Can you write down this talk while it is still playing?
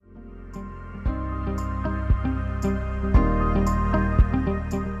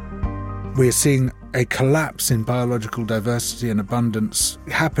we're seeing a collapse in biological diversity and abundance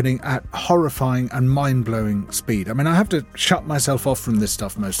happening at horrifying and mind-blowing speed. I mean, I have to shut myself off from this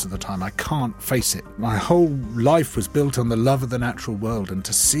stuff most of the time. I can't face it. My whole life was built on the love of the natural world, and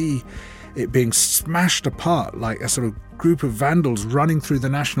to see it being smashed apart like a sort of group of vandals running through the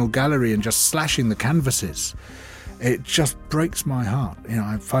National Gallery and just slashing the canvases, it just breaks my heart. You know,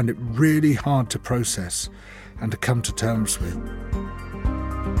 I find it really hard to process and to come to terms with.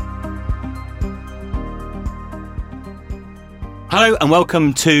 Hello and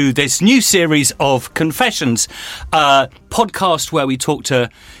welcome to this new series of Confessions, a podcast where we talk to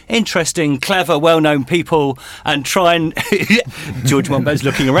interesting, clever, well-known people and try and... George Monbiot's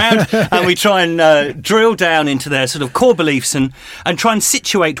looking around. And we try and drill down into their sort of core beliefs and try and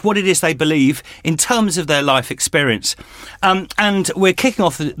situate what it is they believe in terms of their life experience. And we're kicking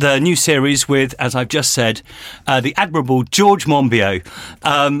off the new series with, as I've just said, the admirable George Monbiot,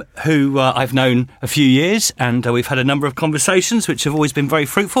 who I've known a few years, and we've had a number of conversations which have always been very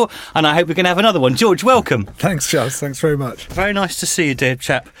fruitful, and I hope we're going to have another one. George, welcome. Thanks, Charles. Thanks very much. Very nice to see you, dear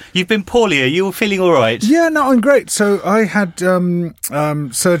chap. You've been poorly. Are you feeling all right? Yeah, no, I'm great. So I had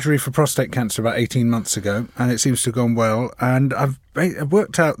surgery for prostate cancer about 18 months ago, and it seems to have gone well. And I've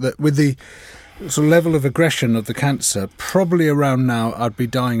worked out that with the sort of level of aggression of the cancer, probably around now I'd be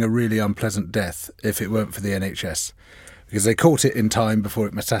dying a really unpleasant death if it weren't for the NHS. Because they caught it in time before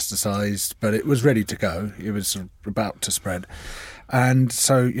it metastasised, but it was ready to go. It was sort of about to spread. And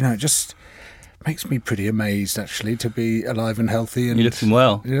so, you know, it just makes me pretty amazed, actually, to be alive and healthy. And you're looking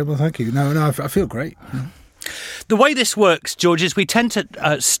well. Yeah, well, thank you. No, I feel great. The way this works, George, is we tend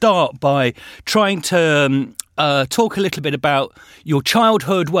to start by trying to talk a little bit about your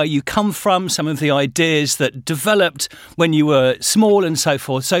childhood, where you come from, some of the ideas that developed when you were small and so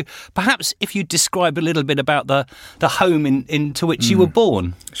forth. So perhaps if you describe a little bit about the home into which you were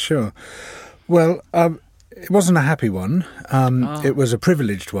born. Sure. Well, it wasn't a happy one. It was a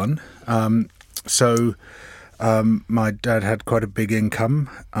privileged one. So my dad had quite a big income.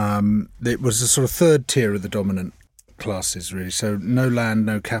 It was a sort of third tier of the dominant classes, really. So no land,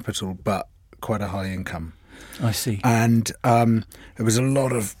 no capital, but quite a high income. I see. And there was a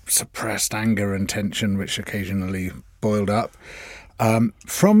lot of suppressed anger and tension, which occasionally boiled up.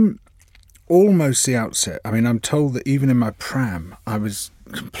 From almost the outset, I mean, I'm told that even in my pram, I was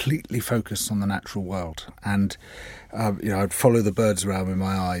completely focused on the natural world. And, I'd follow the birds around with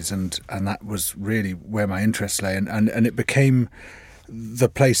my eyes, and that was really where my interest lay. And it became the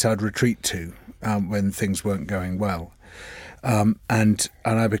place I'd retreat to when things weren't going well. And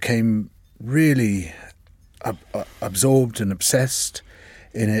I became really absorbed and obsessed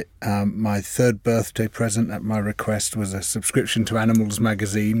in it. My third birthday present at my request was a subscription to Animals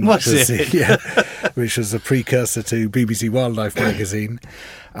magazine, which was a precursor to BBC Wildlife magazine.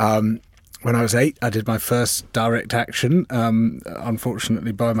 When I was 8, I did my first direct action,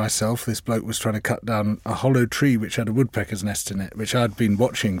 unfortunately by myself. This bloke was trying to cut down a hollow tree which had a woodpecker's nest in it, which I'd been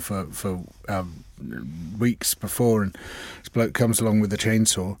watching for weeks before, and this bloke comes along with a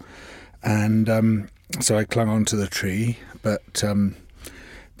chainsaw, and so I clung onto the tree, but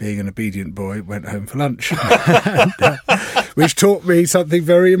being an obedient boy, went home for lunch, which taught me something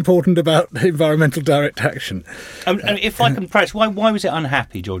very important about environmental direct action. If I can press, why was it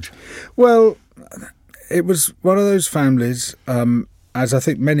unhappy, George? Well, it was one of those families, as I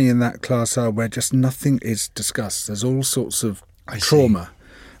think many in that class are, where just nothing is discussed. There's all sorts of trauma,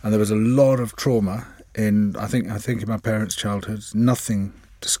 and there was a lot of trauma in, I think in my parents' childhoods, nothing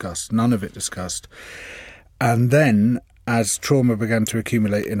discussed, none of it discussed. And then, as trauma began to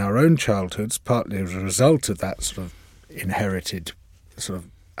accumulate in our own childhoods, partly as a result of that sort of inherited sort of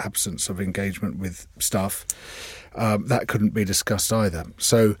absence of engagement with stuff, that couldn't be discussed either.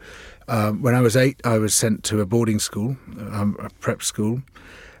 So when I was 8, I was sent to a boarding school, a prep school,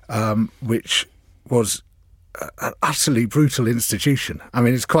 which was an utterly brutal institution. I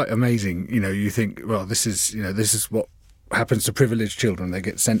mean, it's quite amazing. You know, you think, well, this is what happens to privileged children. They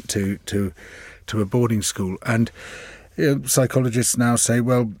get sent to a boarding school. And psychologists now say,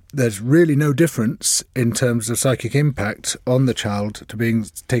 well, there's really no difference in terms of psychic impact on the child to being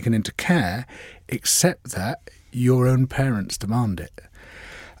taken into care, except that your own parents demand it.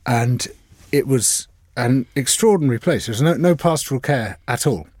 And it was an extraordinary place. There was no pastoral care at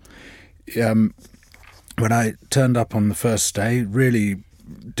all. When I turned up on the first day, really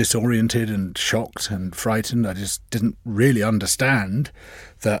disoriented and shocked and frightened, I just didn't really understand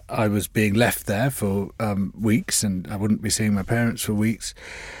that I was being left there for weeks, and I wouldn't be seeing my parents for weeks.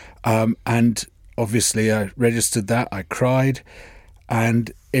 And obviously I registered that, I cried,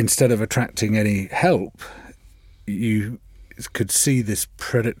 and instead of attracting any help, you could see this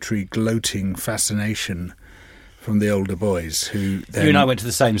predatory, gloating fascination from the older boys who then... You and I went to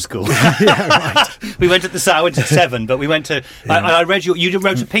the same school. Yeah, right. We went to I went to 7, but we went to... Yeah. I read you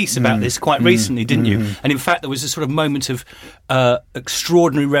wrote a piece about this quite recently, didn't you? And in fact, there was a sort of moment of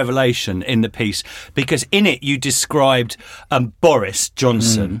extraordinary revelation in the piece, because in it you described Boris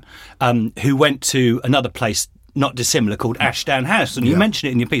Johnson, who went to another place not dissimilar called Ashdown House, and you mentioned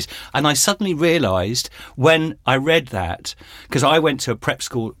it in your piece, and I suddenly realised when I read that, because I went to a prep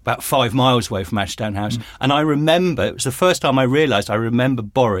school about 5 miles away from Ashdown House, and I remember, it was the first time I realised, I remember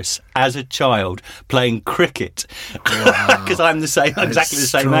Boris as a child playing cricket, because I'm exactly the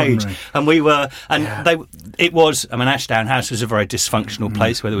same age, and we were, and it was, I mean, Ashdown House was a very dysfunctional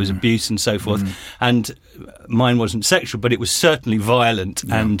place where there was abuse and so forth, and mine wasn't sexual, but it was certainly violent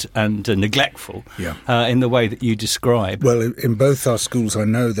and neglectful in the way that you describe. Well, in both our schools, I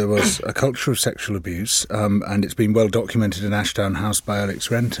know there was a culture of sexual abuse, and it's been well documented in Ashdown House by Alex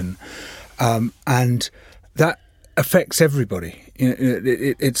Renton, and that affects everybody.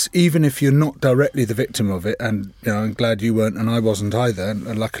 It's even if you're not directly the victim of it, and I'm glad you weren't, and I wasn't either.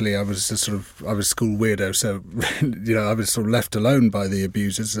 And luckily, I was I was school weirdo, so I was sort of left alone by the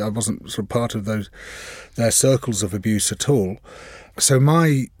abusers. I wasn't sort of part of their circles of abuse at all. So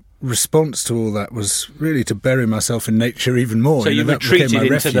my response to all that was really to bury myself in nature even more. So you retreated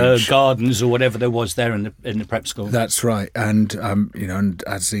into the gardens or whatever there was there in the prep school. That's right, and and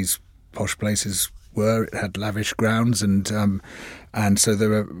as these posh places were, it had lavish grounds, and so there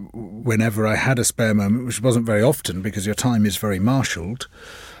were, whenever I had a spare moment, which wasn't very often because your time is very marshalled,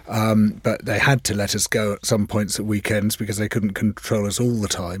 but they had to let us go at some points at weekends because they couldn't control us all the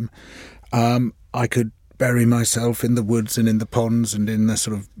time. I could bury myself in the woods and in the ponds and in the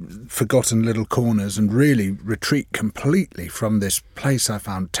sort of forgotten little corners and really retreat completely from this place I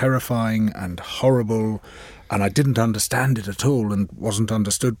found terrifying and horrible, and I didn't understand it at all and wasn't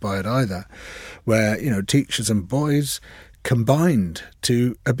understood by it either, where, teachers and boys combined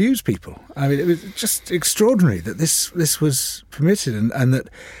to abuse people. I mean, it was just extraordinary that this was permitted, and that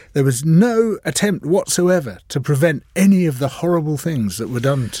there was no attempt whatsoever to prevent any of the horrible things that were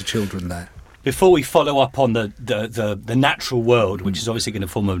done to children there. Before we follow up on the natural world, which is obviously going to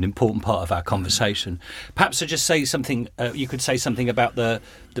form an important part of our conversation, perhaps I just say something. You could say something about the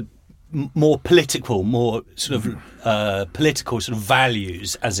more political, more sort of political sort of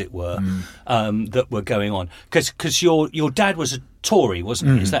values, as it were, that were going on. Because your dad was a Tory,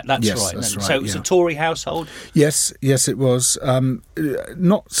 wasn't he? That's yes, right. That's right. So it was a Tory household. Yes, it was.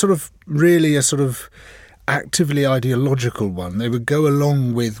 Not sort of really a sort of actively ideological one. They would go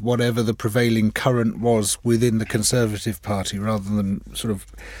along with whatever the prevailing current was within the Conservative Party rather than sort of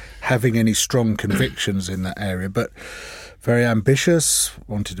having any strong convictions in that area, but very ambitious,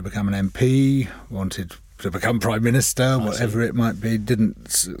 wanted to become an MP, wanted to become Prime Minister, whatever it might be, didn't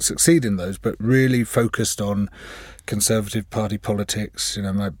succeed in those, but really focused on Conservative Party politics.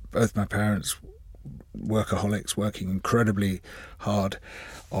 Both my parents workaholics, working incredibly hard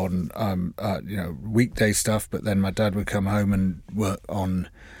on weekday stuff, but then my dad would come home and work on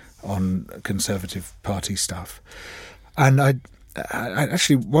Conservative Party stuff. And I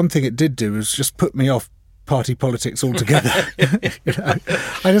actually, one thing it did do was just put me off party politics altogether.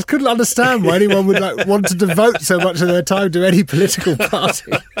 I just couldn't understand why anyone would want to devote so much of their time to any political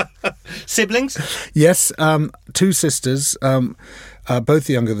party. Siblings? Yes, 2 sisters. Both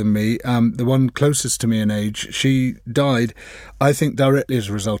younger than me. The one closest to me in age, she died, I think, directly as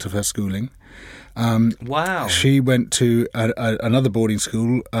a result of her schooling. Wow. She went to another boarding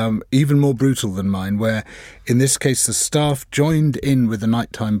school, even more brutal than mine, where, in this case, the staff joined in with the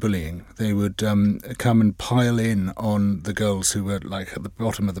nighttime bullying. They would come and pile in on the girls who were, like, at the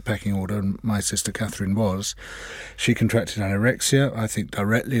bottom of the pecking order, and my sister Catherine was. She contracted anorexia, I think,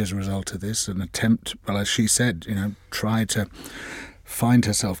 directly as a result of this, an attempt, well, as she said, try to find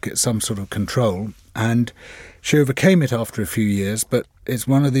herself, get some sort of control, and she overcame it after a few years, but it's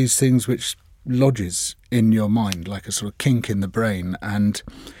one of these things which lodges in your mind like a sort of kink in the brain, and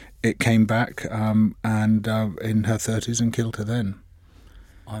it came back and in her 30s and killed her then.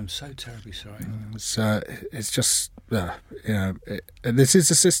 I'm so terribly sorry. It's just this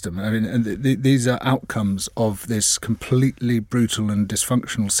is a system. I mean, and these are outcomes of this completely brutal and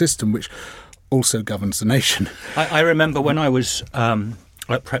dysfunctional system which also governs the nation. I remember when I was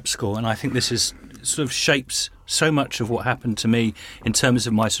at prep school, and I think this is sort of shapes so much of what happened to me in terms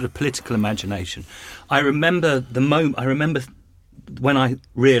of my sort of political imagination. I remember the moment. I remember when I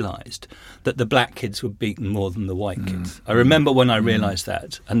realised that the black kids were beaten more than the white kids. I remember when I realised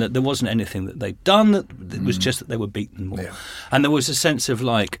that, and that there wasn't anything that they'd done. That it was just that they were beaten more, and there was a sense of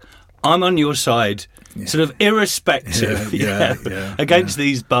like, I'm on your side, sort of irrespective, against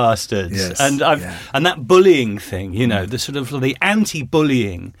these bastards. Yes, and that bullying thing, the sort of the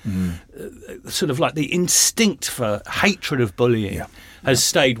anti-bullying, sort of like the instinct for hatred of bullying has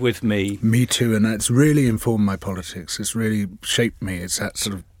stayed with me. Me too, and that's really informed my politics. It's really shaped me. It's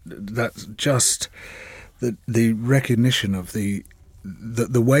that's just the recognition of the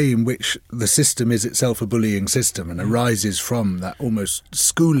way in which the system is itself a bullying system and arises from that almost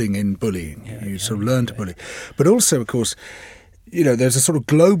schooling in bullying. You sort of learn to bully. But also, of course, there's a sort of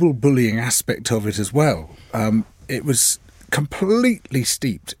global bullying aspect of it as well. It was completely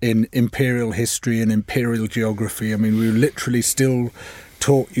steeped in imperial history and imperial geography. I mean, we were literally still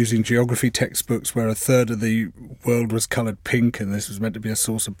taught using geography textbooks where a third of the world was coloured pink, and this was meant to be a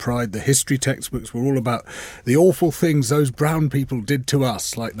source of pride. The history textbooks were all about the awful things those brown people did to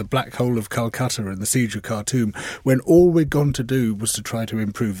us, like the Black Hole of Calcutta and the Siege of Khartoum, when all we'd gone to do was to try to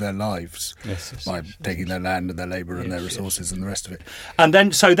improve their lives by taking their land and their labour and their resources and the rest of it. And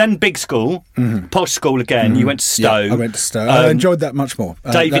then big school, posh school again. You went to Stowe. Yeah, I went to Stowe. I enjoyed that much more.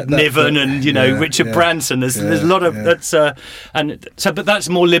 David Niven and Richard Branson. There's a lot of but that's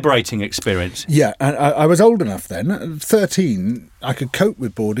a more liberating experience. Yeah, and I was old enough then. At 13, I could cope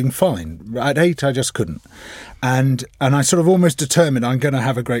with boarding fine. At 8, I just couldn't. And I sort of almost determined I'm going to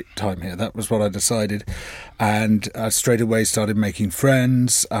have a great time here. That was what I decided. And I straight away started making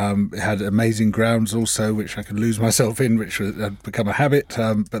friends. Had amazing grounds also, which I could lose myself in, which had become a habit.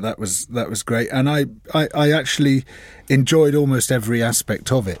 But that was great. And I actually enjoyed almost every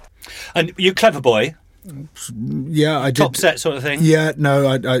aspect of it. And you clever boy. Yeah, I did. Top set sort of thing? Yeah, no,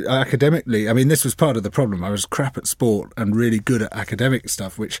 I academically, I mean, this was part of the problem. I was crap at sport and really good at academic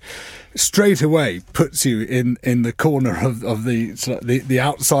stuff, which straight away puts you in the corner of the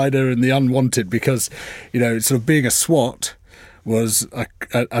outsider and the unwanted, because, sort of being a swat was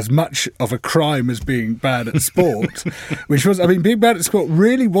as much of a crime as being bad at sport, which was, being bad at sport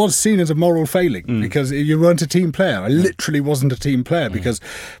really was seen as a moral failing because you weren't a team player. I literally wasn't a team player because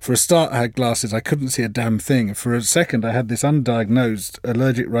for a start I had glasses, I couldn't see a damn thing. And for a second I had this undiagnosed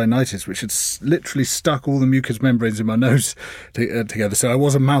allergic rhinitis which had literally stuck all the mucous membranes in my nose together. So I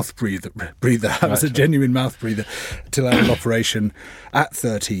was a mouth breather. I was a genuine mouth breather until I had an operation at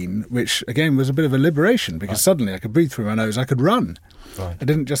 13, which again was a bit of a liberation because suddenly I could breathe through my nose, I could run. Right. I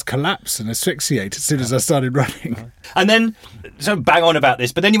didn't just collapse and asphyxiate as soon as I started running. And then, so bang on about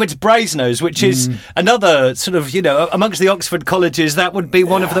this, but then you went to Brasenose, which is another sort of, amongst the Oxford colleges, that would be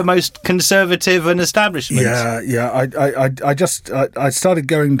one of the most conservative and establishments. Yeah. I started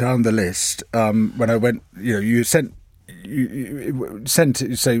going down the list when I went, you sent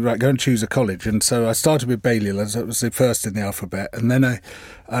to say, right, go and choose a college. And so I started with Balliol, as it was the first in the alphabet. And then I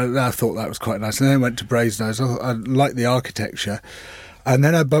thought that was quite nice. And then I went to Brasenose. I liked the architecture. And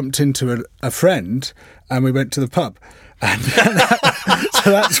then I bumped into a friend and we went to the pub. And so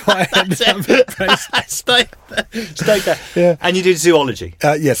that's why I ended up at Brasenose. Stayed there. Yeah. And you did zoology?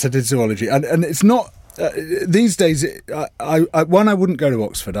 Yes, I did zoology. And it's not... these days, I wouldn't go to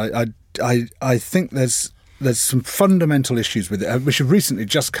Oxford. I think there's some fundamental issues with it, which have recently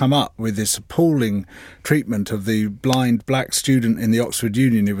just come up with this appalling treatment of the blind black student in the Oxford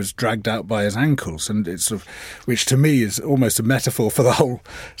Union who was dragged out by his ankles, and it's which to me is almost a metaphor for the whole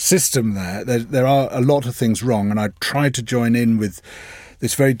system there. There are a lot of things wrong, and I tried to join in with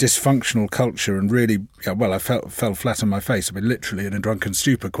this very dysfunctional culture and really, I fell flat on my face. Literally in a drunken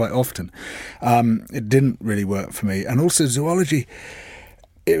stupor quite often. It didn't really work for me. And also zoology,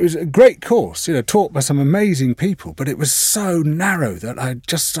 it was a great course, taught by some amazing people, but it was so narrow that I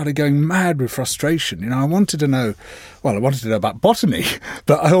just started going mad with frustration. I wanted to know about botany,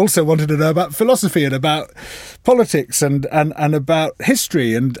 but I also wanted to know about philosophy and about politics and about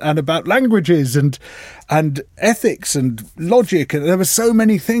history and about languages and ethics and logic. And there were so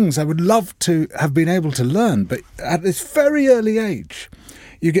many things I would love to have been able to learn, but at this very early age,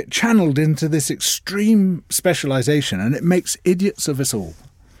 you get channeled into this extreme specialisation, and it makes idiots of us all.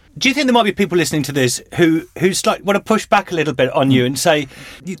 Do you think there might be people listening to this who want to push back a little bit on you and say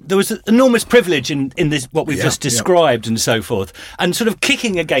there was enormous privilege in this, what we've just described and so forth, and sort of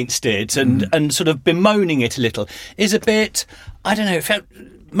kicking against it and sort of bemoaning it a little is a bit, I don't know,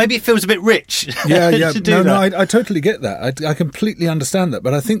 maybe it feels a bit rich. I totally get that. I completely understand that.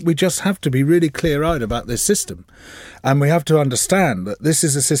 But I think we just have to be really clear-eyed about this system. And we have to understand that this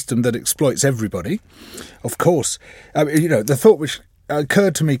is a system that exploits everybody. Of course, the thought which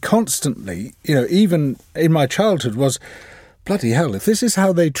occurred to me constantly, even in my childhood, was, bloody hell, if this is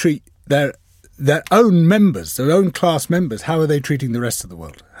how they treat their their own members, their own class members, how are they treating the rest of the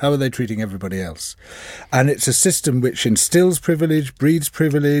world? How are they treating everybody else? And it's a system which instills privilege, breeds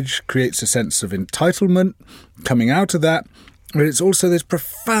privilege, creates a sense of entitlement coming out of that. But it's also this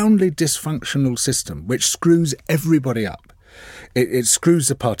profoundly dysfunctional system which screws everybody up. It screws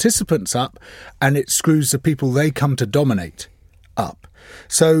the participants up, and it screws the people they come to dominate up.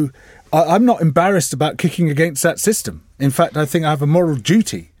 So I'm not embarrassed about kicking against that system. In fact, I think I have a moral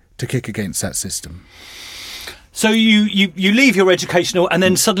duty to kick against that system. So you leave your educational, and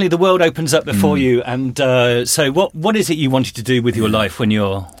then suddenly the world opens up before you. And so what is it you wanted to do with your life when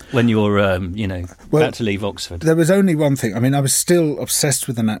you're about to leave Oxford? There was only one thing. I mean, I was still obsessed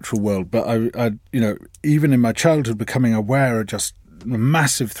with the natural world, but I even in my childhood, becoming aware of just the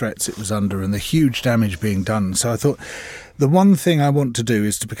massive threats it was under and the huge damage being done. So I thought, the one thing I want to do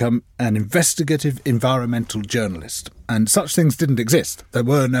is to become an investigative environmental journalist. And such things didn't exist. There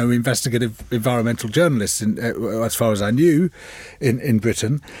were no investigative environmental journalists, as far as I knew, in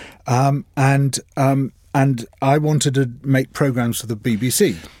Britain. And I wanted to make programmes for the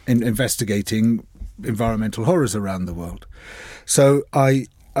BBC in investigating environmental horrors around the world. So I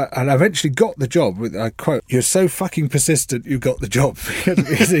eventually got the job with, I quote, "You're so fucking persistent, you got the job."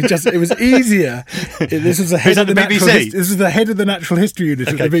 It was easier. This was the head of the BBC. This was the head of the natural history unit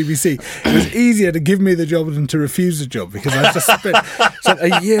at the BBC. It was easier to give me the job than to refuse the job, because I just spent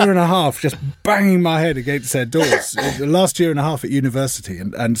a year and a half just banging my head against their doors. The last year and a half at university,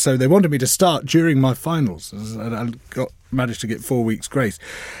 and so they wanted me to start during my finals. And I managed to get 4 weeks grace,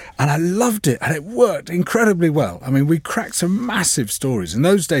 and I loved it, and it worked incredibly well. I mean, we cracked some massive stories. In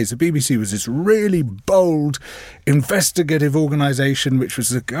those days, the BBC was this really bold investigative organisation which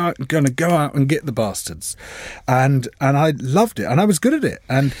was going to go out and get the bastards, and I loved it, and I was good at it.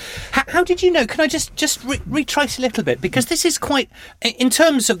 And how did you know? Can I just retrace a little bit, because this is quite, in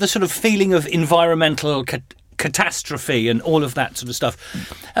terms of the sort of feeling of environmental catastrophe and all of that sort of stuff.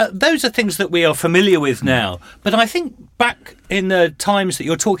 Those are things that we are familiar with now. But I think back in the times that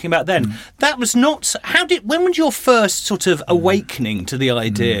you're talking about then, that was not... When was your first sort of awakening to the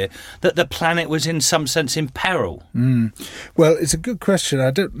idea that the planet was in some sense in peril? Well, it's a good question. I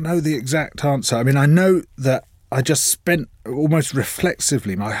don't know the exact answer. I mean, I know that I just spent almost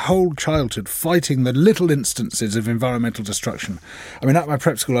reflexively my whole childhood fighting the little instances of environmental destruction. I mean, at my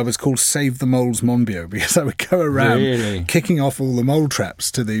prep school, I was called Save the Moles Monbiot, because I would go around kicking off all the mole traps,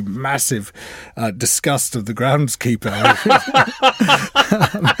 to the massive disgust of the groundskeeper.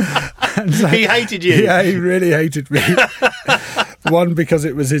 So, he hated you. Yeah, he really hated me. One, because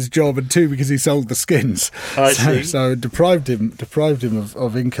it was his job, and two, because he sold the skins. I see. So deprived him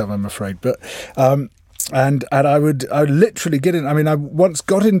of income, I'm afraid. But And I would literally get in. I mean, I once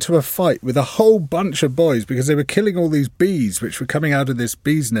got into a fight with a whole bunch of boys because they were killing all these bees, which were coming out of this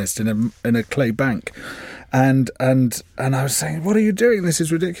bee's nest in a clay bank. And I was saying, "What are you doing? This is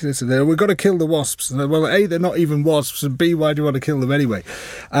ridiculous." And they, "We've got to kill the wasps." And they, "Well, A, they're not even wasps, and B, why do you want to kill them anyway?"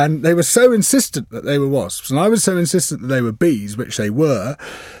 And they were so insistent that they were wasps, and I was so insistent that they were bees, which they were,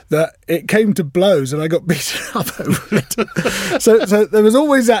 that it came to blows, and I got beaten up over it. So there was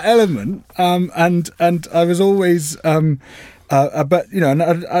always that element, and I was always, but you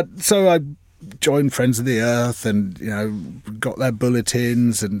know, so I joined Friends of the Earth, and you know, got their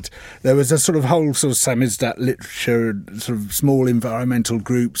bulletins, and there was a sort of whole sort of samizdat literature, sort of small environmental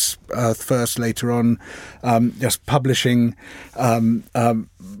groups, Earth First later on, just publishing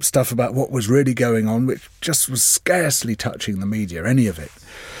stuff about what was really going on, which just was scarcely touching the media, any of it.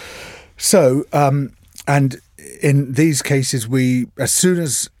 So, and in these cases, as soon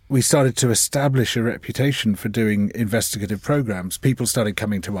as we started to establish a reputation for doing investigative programs, people started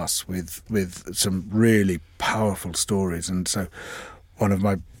coming to us with some really powerful stories. And so one of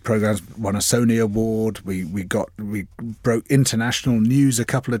my programs won a Sony Award. We broke international news a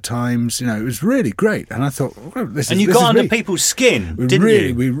couple of times. You know, it was really great. And I thought, well, this and is... you got under people's skin, didn't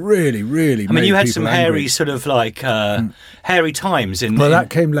you? We really I mean, you had some angry. hairy sort of like hairy times in... Well, that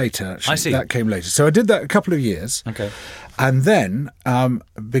came later, actually. I see. That came later. So I did that a couple of years. Okay. And then,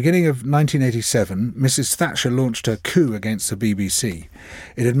 beginning of 1987, Mrs. Thatcher launched her coup against the BBC.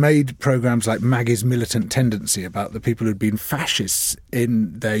 It had made programmes like Maggie's Militant Tendency about the people who'd been fascists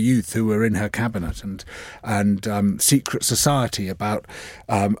in their youth who were in her cabinet, and Secret Society about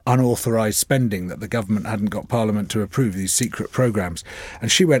unauthorised spending that the government hadn't got Parliament to approve, these secret programmes.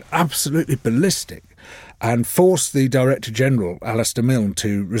 And she went absolutely ballistic and forced the Director General, Alistair Milne,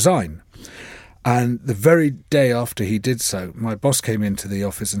 to resign. And the very day after he did so, my boss came into the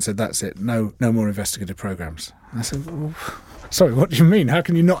office and said, "That's it, no more investigative programmes." I said, "Well, sorry, what do you mean? How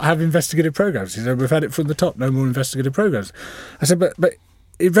can you not have investigative programmes?" He said, "We've had it from the top, no more investigative programmes." I said, but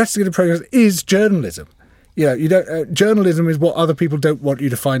investigative programs is journalism. You don't. Journalism is what other people don't want you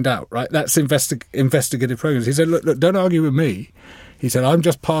to find out, right? That's investigative programs. He said, look, don't argue with me. He said, I'm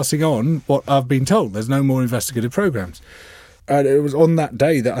just passing on what I've been told. There's no more investigative programs. And it was on that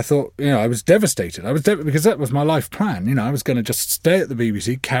day that I thought, I was devastated. Because that was my life plan. I was going to just stay at the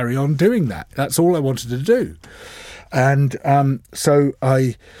BBC, carry on doing that. That's all I wanted to do. And so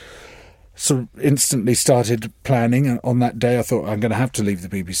I sort of instantly started planning. And on that day, I thought, I'm going to have to leave the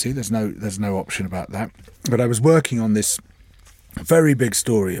BBC. There's no option about that. But I was working on this very big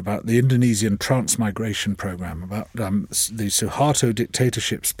story about the Indonesian transmigration program, about the Suharto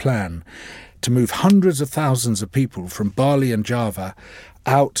dictatorship's plan to move hundreds of thousands of people from Bali and Java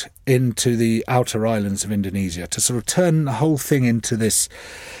out into the outer islands of Indonesia, to sort of turn the whole thing into this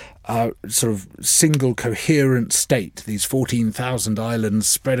sort of single coherent state, these 14,000 islands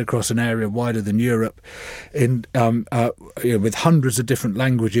spread across an area wider than Europe, with hundreds of different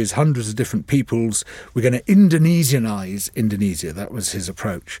languages, hundreds of different peoples. We're going to Indonesianize Indonesia. That was his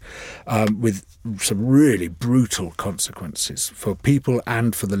approach, with some really brutal consequences for people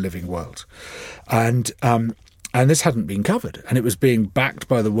and for the living world. And this hadn't been covered, and it was being backed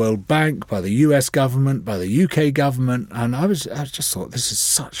by the World Bank, by the US government, by the UK government, and I just thought, this is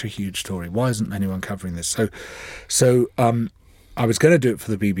such a huge story. Why isn't anyone covering this? So I was going to do it for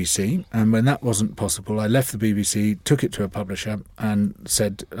the BBC, and when that wasn't possible, I left the BBC, took it to a publisher, and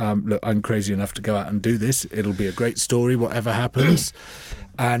said, "Look, I'm crazy enough to go out and do this. It'll be a great story, whatever happens."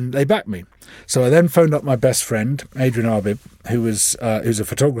 And they backed me. So I then phoned up my best friend, Adrian Arbib, who's a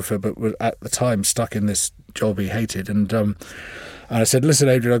photographer, but was at the time stuck in this job he hated. And I said, "Listen,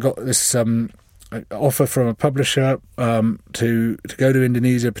 Adrian, I got this offer from a publisher to go to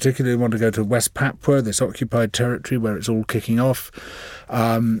Indonesia. Particularly want to go to West Papua, this occupied territory where it's all kicking off.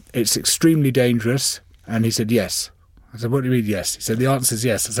 It's extremely dangerous." And he said, "Yes." I said, "What do you mean, yes?" He said, "The answer's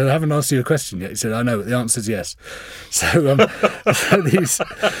yes." I said, "I haven't asked you a question yet." He said, "I know, but the answer's yes." So these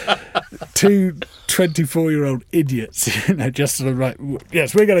two 24-year-old idiots, just sort of like,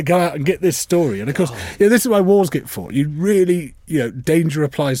 yes, we're going to go out and get this story. And of course, this is why wars get fought. You really, danger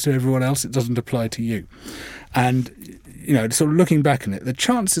applies to everyone else. It doesn't apply to you. And, sort of looking back on it, the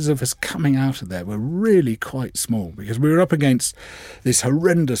chances of us coming out of there were really quite small, because we were up against this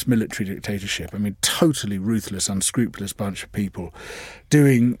horrendous military dictatorship. I mean, totally ruthless, unscrupulous bunch of people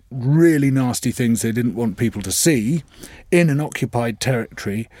doing really nasty things they didn't want people to see in an occupied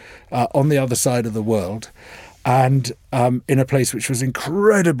territory on the other side of the world, and in a place which was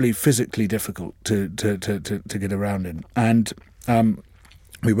incredibly physically difficult to get around in. And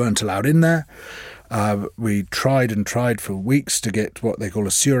we weren't allowed in there. We tried for weeks to get what they call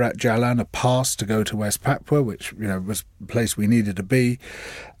a Surat Jalan, a pass to go to West Papua, which was a place we needed to be,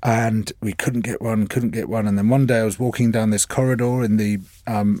 and we couldn't get one. And then one day I was walking down this corridor in the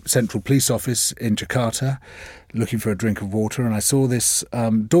Central Police Office in Jakarta, looking for a drink of water, and I saw this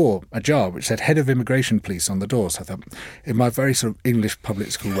door ajar which said Head of Immigration Police on the door. So I thought, in my very sort of English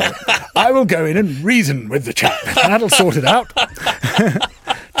public school way, I will go in and reason with the chap. That'll sort it out.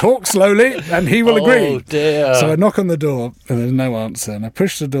 Talk slowly and he will agree. Oh dear. So I knock on the door and there's no answer, and I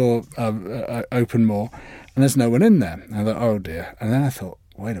push the door open more and there's no one in there. And I thought, oh dear. And then I thought,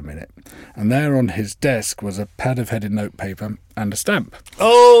 wait a minute. And there on his desk was a pad of headed notepaper and a stamp.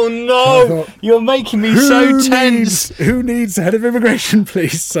 Oh no! Thought, you're making me so tense. Who needs Head of Immigration,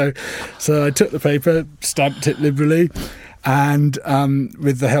 please? So I took the paper, stamped it liberally, and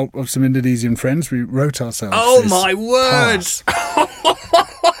with the help of some Indonesian friends, we wrote ourselves. Oh my word!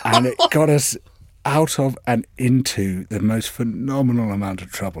 And it got us out of and into the most phenomenal amount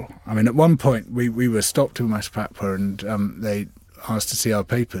of trouble. I mean, at one point we were stopped in West Papua, and they asked to see our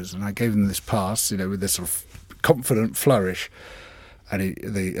papers, and I gave them this pass, with this sort of confident flourish. And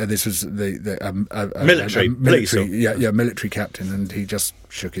this was the military police, military captain, and he just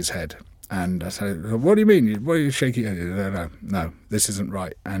shook his head. And I said, "What do you mean? What are you shaking your head?" No, this isn't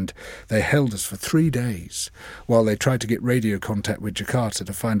right. And they held us for 3 days while they tried to get radio contact with Jakarta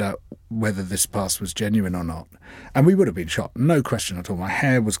to find out whether this pass was genuine or not. And we would have been shot, no question at all. My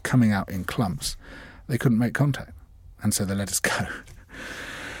hair was coming out in clumps. They couldn't make contact, and so they let us go.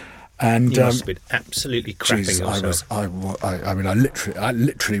 And you must have been absolutely crapping yourself. I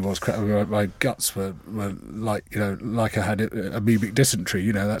literally was crapping. My guts were like, like I had amoebic dysentery.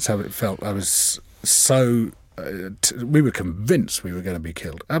 That's how it felt. I was so. We were convinced we were going to be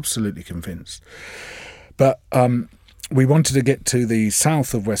killed. Absolutely convinced. But we wanted to get to the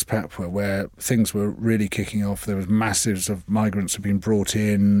south of West Papua, where things were really kicking off. There was masses of migrants had been brought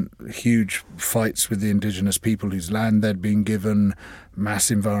in, huge fights with the indigenous people whose land they'd been given,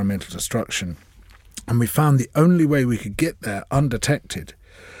 mass environmental destruction. And we found the only way we could get there undetected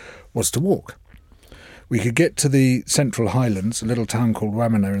was to walk. We could get to the Central Highlands, a little town called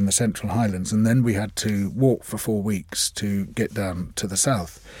Wamena in the Central Highlands, and then we had to walk for 4 weeks to get down to the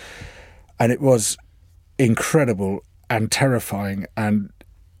south. And it was incredible and terrifying and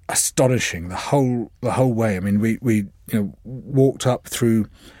astonishing the whole way. I mean, we walked up through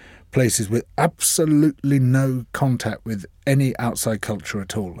places with absolutely no contact with any outside culture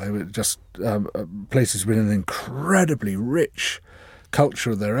at all. They were just places with an incredibly rich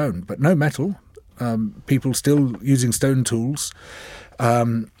culture of their own, but no metal. People still using stone tools.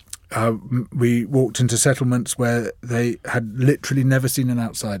 We walked into settlements where they had literally never seen an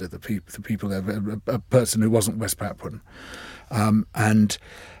outsider, the people there, a person who wasn't West Papuan. And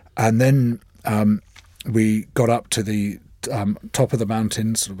then we got up to the top of the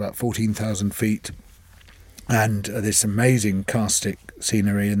mountains, about 14,000 feet, and this amazing karstic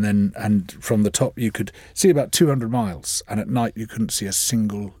scenery. And from the top you could see about 200 miles, and at night you couldn't see a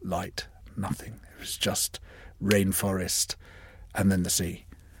single light, nothing. It was just rainforest and then the sea.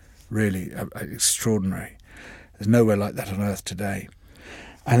 Really extraordinary. There's nowhere like that on Earth today.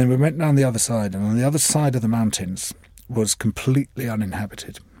 And then we went down the other side, and on the other side of the mountains was completely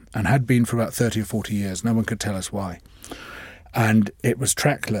uninhabited and had been for about 30 or 40 years. No one could tell us why. And it was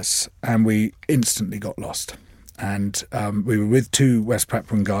trackless, and we instantly got lost. And we were with 2 West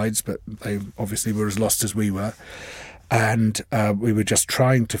Papuan guides, but they obviously were as lost as we were. And we were just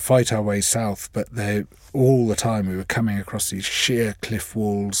trying to fight our way south, but all the time we were coming across these sheer cliff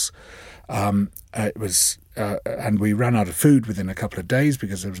walls. And we ran out of food within a couple of days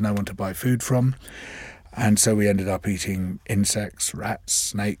because there was no one to buy food from. And so we ended up eating insects, rats,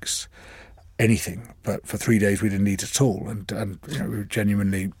 snakes, anything. But for 3 days we didn't eat at all. And we were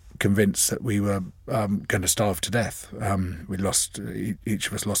genuinely convinced that we were going to starve to death. Each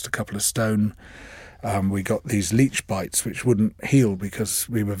of us lost a couple of stone. We got these leech bites which wouldn't heal because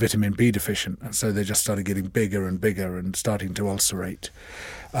we were vitamin B deficient, and so they just started getting bigger and bigger and starting to ulcerate.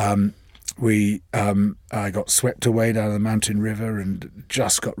 I got swept away down the mountain river and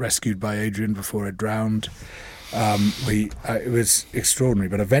just got rescued by Adrian before I drowned. It was extraordinary,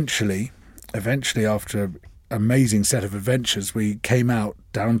 but eventually after an amazing set of adventures, we came out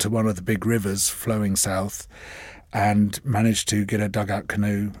down to one of the big rivers flowing south and managed to get a dugout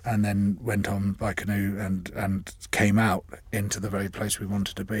canoe, and then went on by canoe and came out into the very place we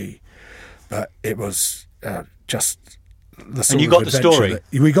wanted to be. But it was just the sort and you of got the story.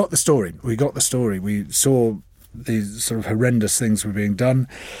 We got the story. We saw these sort of horrendous things were being done.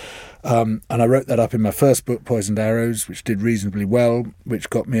 And I wrote that up in my first book, Poisoned Arrows, which did reasonably well, which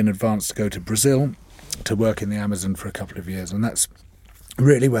got me in advance to go to Brazil to work in the Amazon for a couple of years. And that's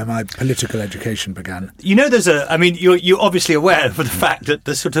really where my political education began. You know, you're obviously aware of the fact that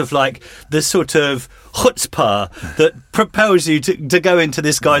the sort of chutzpah that propels you to go into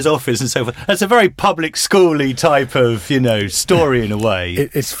this guy's office and so forth, that's a very public schooly type of, story in a way.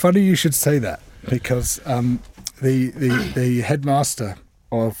 It's funny you should say that, because the headmaster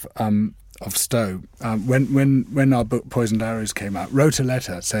of Stowe, when our book Poisoned Arrows came out, wrote a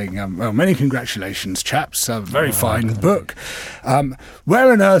letter saying, well, many congratulations, chaps, a very fine book.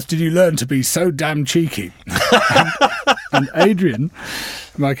 Where on earth did you learn to be so damn cheeky? and Adrian,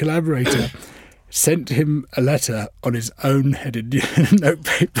 my collaborator, sent him a letter on his own headed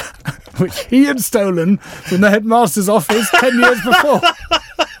notepaper, which he had stolen from the headmaster's office 10 years before.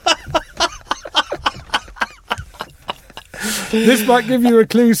 This might give you a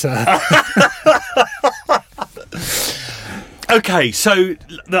clue, sir. Okay, so,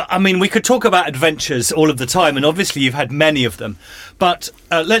 we could talk about adventures all of the time, and obviously you've had many of them. But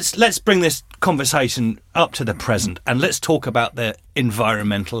let's bring this conversation up to the present, and let's talk about the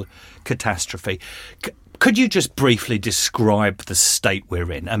environmental catastrophe. Could you just briefly describe the state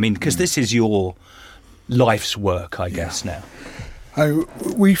we're in? Because this is your life's work, I guess, now.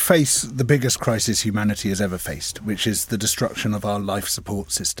 We face the biggest crisis humanity has ever faced, which is the destruction of our life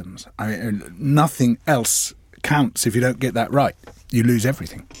support systems. Nothing else counts if you don't get that right. You lose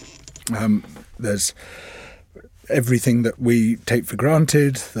everything. There's everything that we take for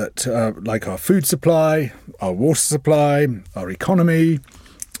granted, that like our food supply, our water supply, our economy,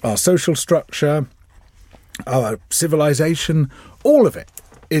 our social structure, our civilization, all of it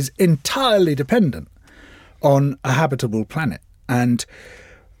is entirely dependent on a habitable planet. And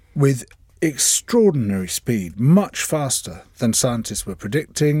with extraordinary speed, much faster than scientists were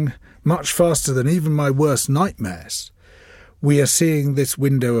predicting, much faster than even my worst nightmares, we are seeing this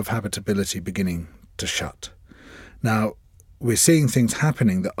window of habitability beginning to shut. Now, we're seeing things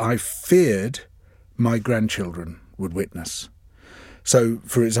happening that I feared my grandchildren would witness. So,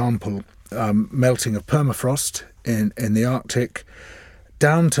 for example, melting of permafrost in the Arctic,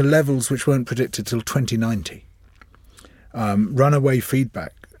 down to levels which weren't predicted till 2090. Runaway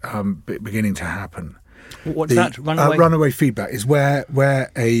feedback beginning to happen. What's that? Runaway feedback is where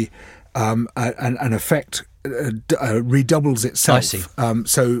an effect redoubles itself. I see.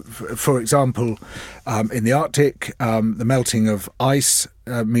 So, for example, in the Arctic, the melting of ice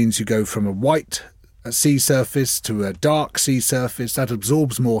means you go from a white sea surface to a dark sea surface. That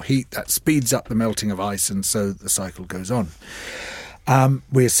absorbs more heat, that speeds up the melting of ice, and so the cycle goes on.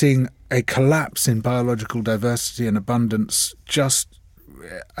 We're seeing a collapse in biological diversity and abundance just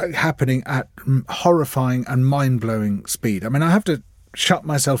happening at horrifying and mind-blowing speed. I mean, I have to shut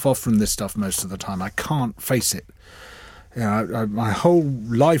myself off from this stuff most of the time. I can't face it. You know, my whole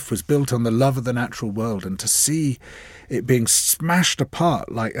life was built on the love of the natural world, and to see it being smashed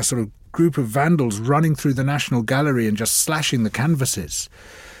apart like a sort of group of vandals running through the National Gallery and just slashing the canvases,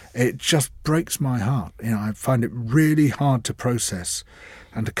 it just breaks my heart. You know, I find it really hard to process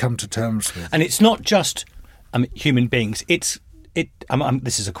and to come to terms with. And it's not just human beings.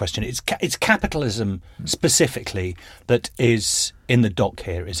 This is a question. It's capitalism specifically that is in the dock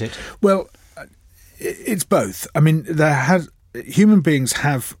here, is it? Well, it's both. I mean, human beings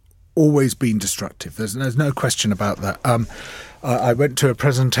have always been destructive. There's no question about that. I went to a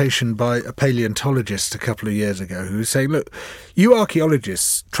presentation by a paleontologist a couple of years ago who was saying, look, you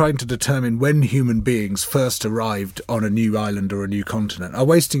archaeologists trying to determine when human beings first arrived on a new island or a new continent are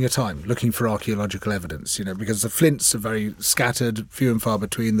wasting your time looking for archaeological evidence, you know, because the flints are very scattered, few and far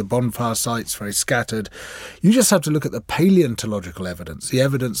between, the bonfire sites very scattered. You just have to look at the paleontological evidence, the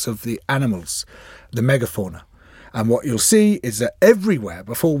evidence of the animals, the megafauna. And what you'll see is that everywhere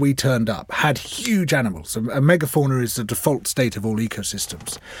before we turned up had huge animals. A megafauna is the default state of all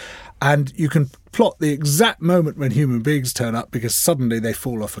ecosystems. And you can plot the exact moment when human beings turn up because suddenly they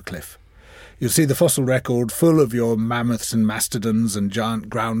fall off a cliff. You'll see the fossil record full of your mammoths and mastodons and giant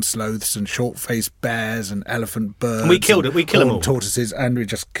ground sloths and short-faced bears and elephant birds. And we kill them all. Tortoises, and we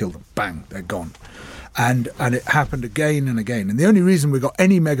just kill them. Bang, they're gone. And it happened again and again. And the only reason we've got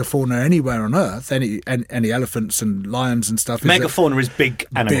any megafauna anywhere on Earth, any elephants and lions and stuff... Megafauna is big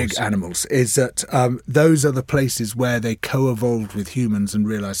animals. Big animals. Is that those are the places where they co-evolved with humans and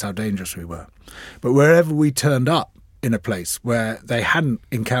realised how dangerous we were. But wherever we turned up in a place where they hadn't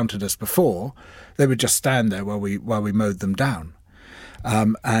encountered us before, they would just stand there while we mowed them down.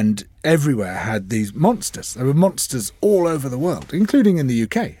 And everywhere had these monsters. There were monsters all over the world, including in the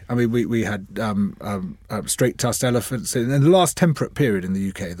UK. I mean, we had straight-tusked elephants in the last temperate period in the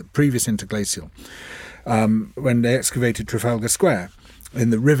UK, the previous interglacial, when they excavated Trafalgar Square. In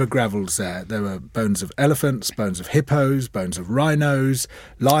the river gravels there were bones of elephants, bones of hippos, bones of rhinos,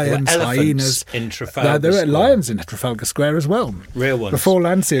 lions, hyenas. In Trafalgar there were Square. Lions in Trafalgar Square as well. Real ones. Before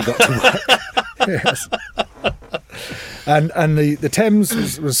Landseer got to work. Yes. And the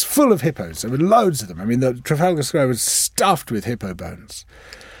Thames was full of hippos. There were loads of them. I mean, the Trafalgar Square was stuffed with hippo bones.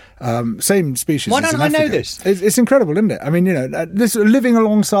 Same species. Why don't I know this? It's incredible, isn't it? I mean, you know, this living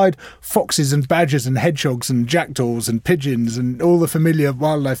alongside foxes and badgers and hedgehogs and jackdaws and pigeons and all the familiar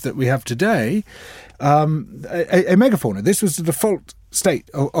wildlife that we have today. A megafauna. This was the default state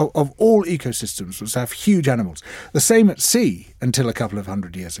of all ecosystems, was to have huge animals. The same at sea until a couple of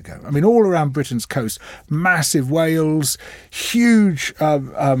hundred years ago. I mean, all around Britain's coast, massive whales, huge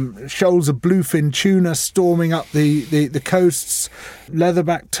shoals of bluefin tuna storming up the coasts,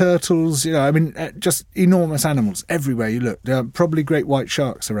 leatherback turtles, you know, I mean, just enormous animals everywhere you look. There are probably great white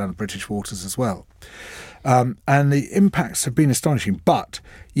sharks around the British waters as well. And the impacts have been astonishing. But,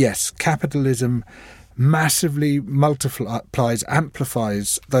 yes, capitalism massively multiplies,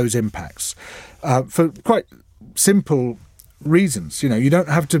 amplifies those impacts for quite simple reasons. You know, you don't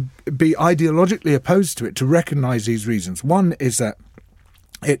have to be ideologically opposed to it to recognise these reasons. One is that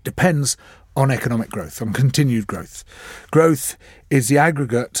it depends on economic growth, on continued growth. Growth is the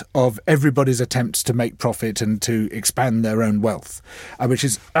aggregate of everybody's attempts to make profit and to expand their own wealth, which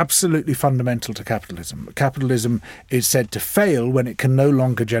is absolutely fundamental to capitalism. Capitalism is said to fail when it can no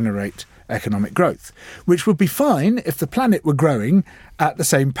longer generate economic growth, which would be fine if the planet were growing at the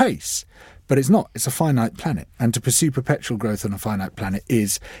same pace. But it's not. It's a finite planet. And to pursue perpetual growth on a finite planet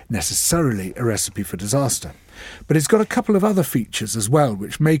is necessarily a recipe for disaster. But it's got a couple of other features as well,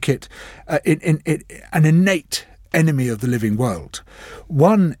 which make it an innate enemy of the living world.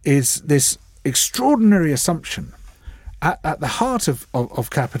 One is this extraordinary assumption at the heart of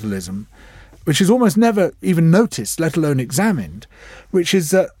capitalism, which is almost never even noticed, let alone examined, which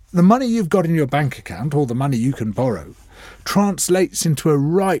is that the money you've got in your bank account, or the money you can borrow, translates into a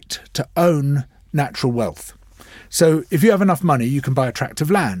right to own natural wealth. So if you have enough money, you can buy a tract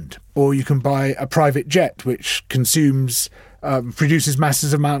of land, or you can buy a private jet which consumes produces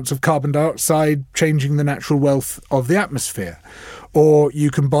massive amounts of carbon dioxide, changing the natural wealth of the atmosphere. Or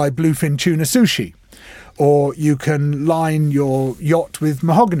you can buy bluefin tuna sushi. Or you can line your yacht with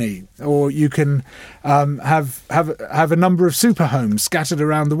mahogany, or you can have a number of super homes scattered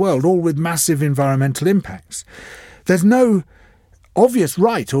around the world, all with massive environmental impacts. There's no obvious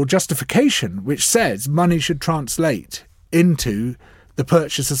right or justification which says money should translate into the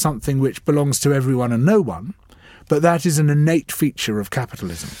purchase of something which belongs to everyone and no one, but that is an innate feature of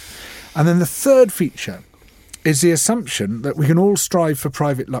capitalism. And then the third feature is the assumption that we can all strive for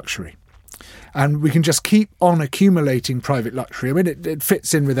private luxury. And we can just keep on accumulating private luxury. I mean, it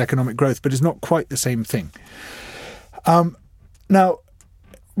fits in with economic growth, but it's not quite the same thing. Now,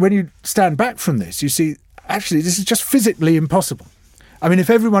 when you stand back from this, you see, actually, this is just physically impossible. I mean, if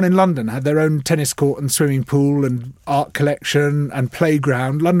everyone in London had their own tennis court and swimming pool and art collection and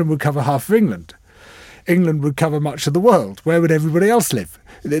playground, London would cover half of England. England would cover much of the world. Where would everybody else live?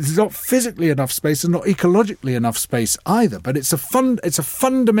 There's not physically enough space and not ecologically enough space either. But it's a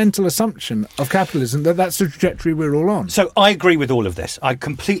fundamental assumption of capitalism that that's the trajectory we're all on. So I agree with all of this. I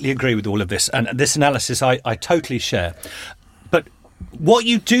completely agree with all of this. And this analysis I totally share. But what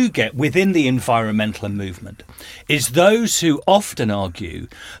you do get within the environmental movement is those who often argue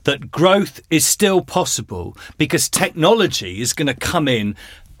that growth is still possible because technology is going to come in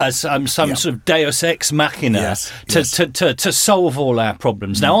as some sort of deus ex machina to solve all our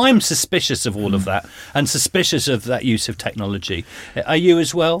problems. Now, I'm suspicious of all of that and suspicious of that use of technology. Are you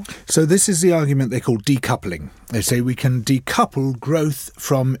as well? So this is the argument they call decoupling. They say we can decouple growth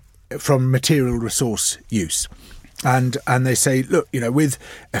from material resource use. And they say, look, with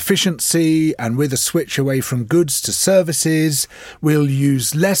efficiency and with a switch away from goods to services, we'll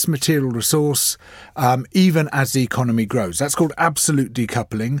use less material resource even as the economy grows. That's called absolute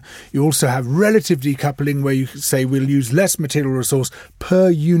decoupling. You also have relative decoupling, where you say we'll use less material resource per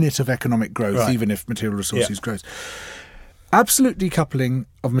unit of economic growth, even if material resource use grows. Absolute decoupling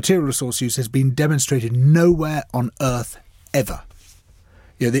of material resource use has been demonstrated nowhere on Earth ever.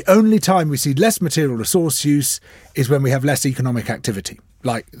 The only time we see less material resource use is when we have less economic activity.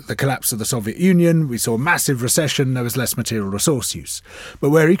 Like the collapse of the Soviet Union, we saw massive recession, there was less material resource use.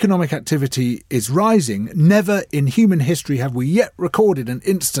 But where economic activity is rising, never in human history have we yet recorded an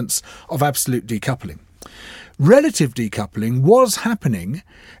instance of absolute decoupling. Relative decoupling was happening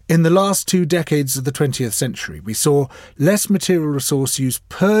in the last 2 decades of the 20th century. We saw less material resource use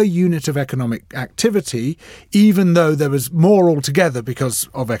per unit of economic activity, even though there was more altogether because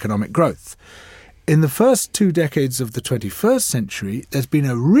of economic growth. In the first 2 decades of the 21st century, there's been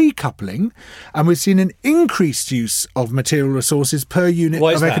a recoupling, and we've seen an increased use of material resources per unit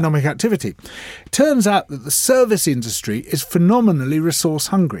of economic activity. It turns out that the service industry is phenomenally resource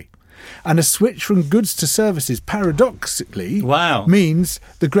hungry. And a switch from goods to services, paradoxically, means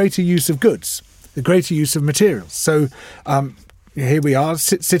the greater use of goods, the greater use of materials. So here we are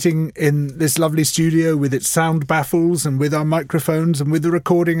sitting in this lovely studio with its sound baffles and with our microphones and with the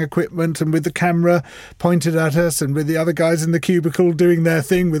recording equipment and with the camera pointed at us and with the other guys in the cubicle doing their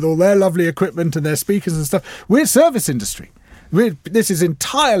thing with all their lovely equipment and their speakers and stuff. We're service industry. This is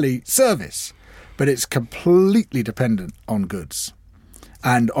entirely service, but it's completely dependent on goods.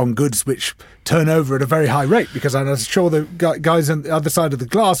 And on goods which turn over at a very high rate, because I'm sure the guys on the other side of the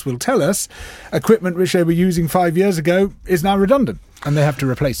glass will tell us equipment which they were using 5 years ago is now redundant and they have to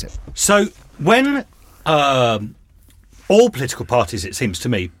replace it. So when all political parties, it seems to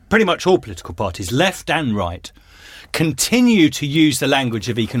me, pretty much all political parties, left and right, continue to use the language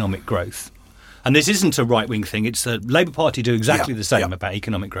of economic growth, and this isn't a right-wing thing, it's the Labour Party do exactly the same about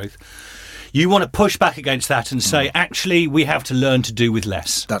economic growth, you want to push back against that and say, actually, we have to learn to do with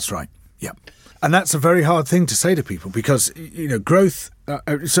less. That's right. Yeah. And that's a very hard thing to say to people because, growth...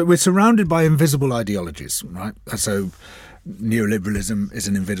 so we're surrounded by invisible ideologies, right? So neoliberalism is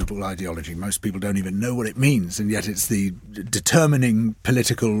an invisible ideology. Most people don't even know what it means, and yet it's the determining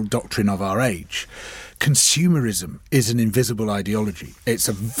political doctrine of our age. Consumerism is an invisible ideology. It's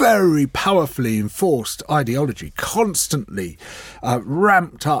a very powerfully enforced ideology, constantly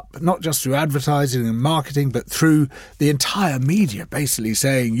ramped up, not just through advertising and marketing, but through the entire media, basically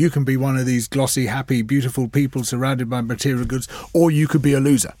saying you can be one of these glossy, happy, beautiful people surrounded by material goods, or you could be a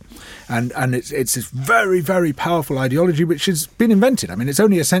loser. And it's this very, very powerful ideology which has been invented. I mean, it's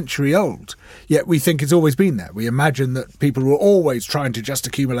only a century old, yet we think it's always been there. We imagine that people were always trying to just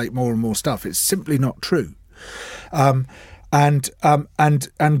accumulate more and more stuff. It's simply not true. And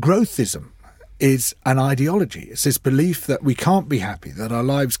growthism is an ideology. It's this belief that we can't be happy, that our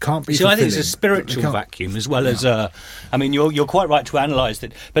lives can't be fulfilling. I think it's a spiritual vacuum as well as I mean, you're quite right to analyse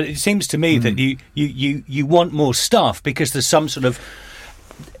that, but it seems to me that you want more stuff because there's some sort of,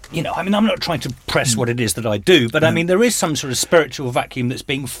 I mean, I'm not trying to press what it is that I do, but I mean, there is some sort of spiritual vacuum that's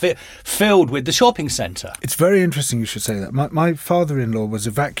being filled with the shopping centre. It's very interesting you should say that. My father-in-law was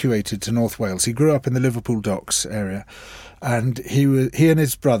evacuated to North Wales. He grew up in the Liverpool Docks area. And he and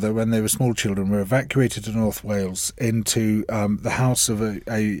his brother, when they were small children, were evacuated to North Wales into the house of a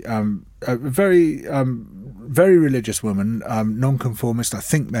very very religious woman, nonconformist, I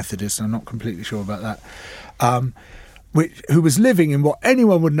think Methodist. I'm not completely sure about that. Who was living in what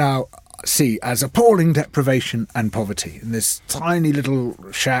anyone would now see as appalling deprivation and poverty in this tiny little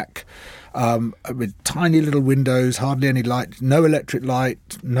shack with tiny little windows, hardly any light, no electric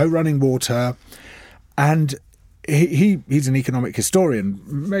light, no running water, and he's an economic historian,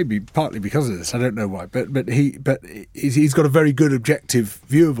 maybe partly because of this. I don't know why, but he's got a very good objective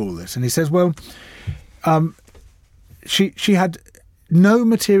view of all this, and he says, well, she had no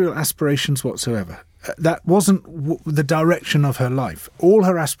material aspirations whatsoever. That wasn't the direction of her life. All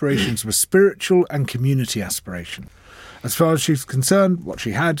her aspirations were spiritual and community aspiration. As far as she's concerned, what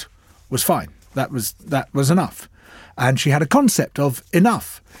she had was fine. That was enough, and she had a concept of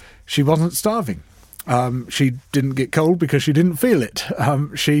enough. She wasn't starving. She didn't get cold because she didn't feel it.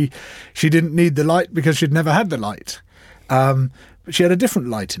 She didn't need the light because she'd never had the light. But she had a different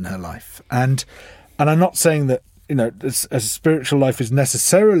light in her life. And I'm not saying that, a spiritual life is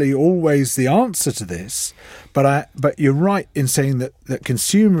necessarily always the answer to this, but you're right in saying that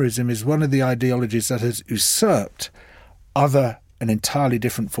consumerism is one of the ideologies that has usurped other and entirely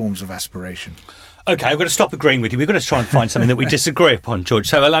different forms of aspiration. OK, I've got to stop agreeing with you. We've got to try and find something that we disagree upon, George.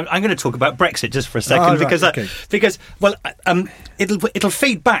 So I'm going to talk about Brexit just for a second, because it'll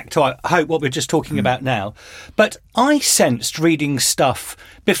feed back to, I hope, what we're just talking about now. But I sensed reading stuff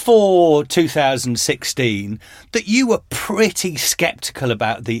before 2016 that you were pretty sceptical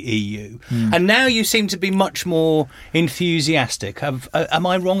about the EU, and now you seem to be much more enthusiastic. Am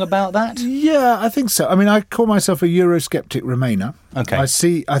I wrong about that? Yeah, I think so. I mean, I call myself a Eurosceptic Remainer. Okay.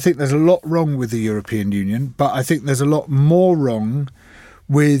 I think there's a lot wrong with the European Union, but I think there's a lot more wrong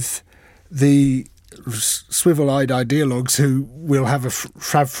with the swivel-eyed ideologues who will have a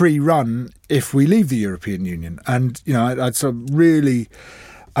free run if we leave the European Union. And,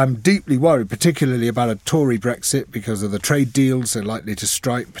 I'm deeply worried, particularly about a Tory Brexit, because of the trade deals they're likely to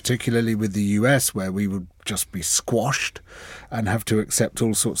strike, particularly with the US, where we would just be squashed and have to accept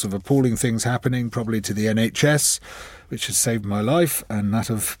all sorts of appalling things happening, probably to the NHS, which has saved my life and that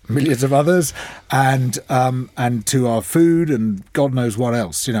of millions of others, and to our food and God knows what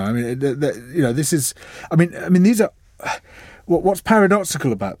else. This is. I mean, these are. What's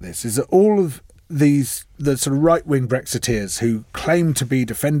paradoxical about this is that all of the sort of right-wing Brexiteers who claim to be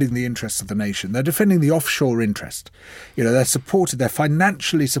defending the interests of the nation, they're defending the offshore interest. They're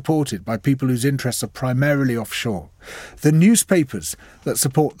financially supported by people whose interests are primarily offshore. The newspapers that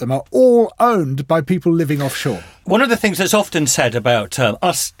support them are all owned by people living offshore. One of the things that's often said about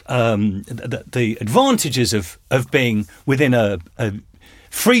us, the advantages of being within a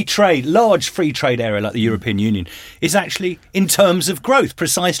large free trade area like the European Union is actually in terms of growth,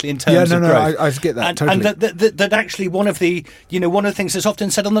 precisely in terms of growth. I get that totally. And that actually one of the things that's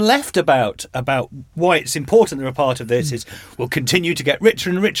often said on the left about why it's important they're a part of this is we'll continue to get richer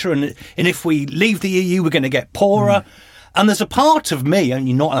and richer, and if we leave the EU, we're going to get poorer. And there's a part of me, and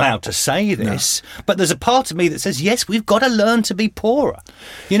you're not allowed to say this, but there's a part of me that says, yes, we've got to learn to be poorer.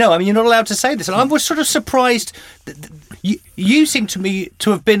 You're not allowed to say this. And I was sort of surprised that you seem to me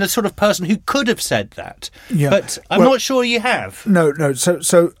to have been a sort of person who could have said that. Yeah. But I'm not sure you have. No.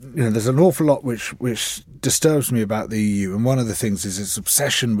 So there's an awful lot which disturbs me about the EU, and one of the things is its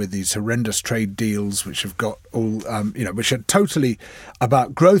obsession with these horrendous trade deals, which have got all, which are totally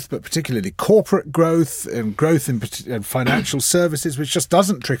about growth, but particularly corporate growth and growth in financial services, which just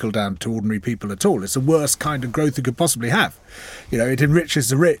doesn't trickle down to ordinary people at all. It's the worst kind of growth you could possibly have. It enriches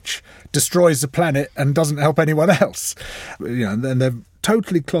the rich, destroys the planet, and doesn't help anyone else. And they're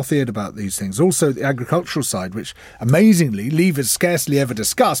totally cloth-eared about these things. Also, the agricultural side, which amazingly Leavers scarcely ever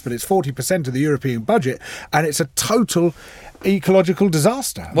discuss, but it's 40% of the European budget, and it's a total ecological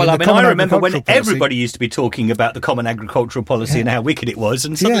disaster. I remember when everybody used to be talking about the common agricultural policy and how wicked it was,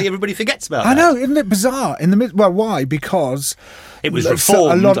 and suddenly everybody forgets about that. I know, isn't it bizarre? Why? Because it was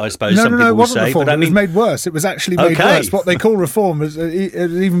reformed, I suppose. No, some people it wasn't say, reformed. But it was made worse. It was actually made worse. What they call reform was an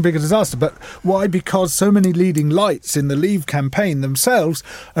even bigger disaster. But why? Because so many leading lights in the Leave campaign themselves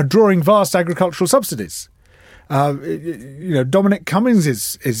are drawing vast agricultural subsidies. Dominic Cummings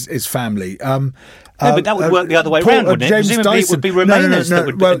is family. No, but that would work the other way around, wouldn't it? James Presumably Dyson. it would be Remainers No. that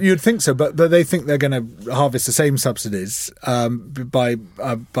would... Well, you'd think so, but they think they're going to harvest the same subsidies by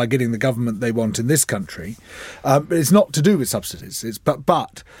getting the government they want in this country. It's not to do with subsidies. Their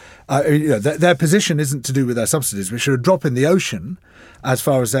position isn't to do with their subsidies, which are a drop in the ocean as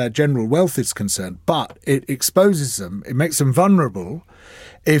far as their general wealth is concerned. But it exposes them, it makes them vulnerable.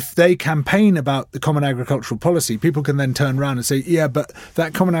 If they campaign about the Common Agricultural Policy, people can then turn around and say, yeah, but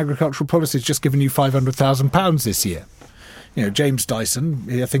that Common Agricultural Policy has just given you £500,000 this year. James Dyson,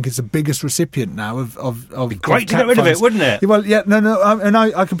 I think, is the biggest recipient now of It'd be great to get rid of it, wouldn't it? Well, yeah, and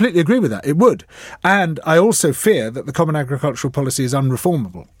I completely agree with that. It would. And I also fear that the Common Agricultural Policy is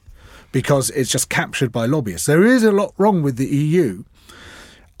unreformable because it's just captured by lobbyists. There is a lot wrong with the EU.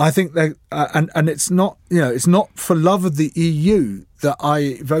 I think they, and it's not, it's not for love of the EU that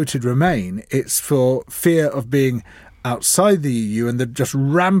I voted Remain. It's for fear of being outside the EU and the just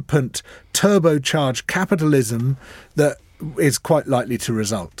rampant turbocharged capitalism that is quite likely to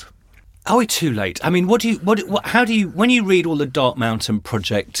result. Are we too late? I mean, how do you, when you read all the Dark Mountain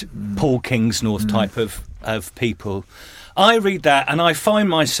Project, Paul Kingsnorth type of people, I read that and I find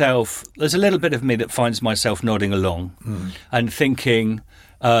myself, there's a little bit of me that finds myself nodding along and thinking,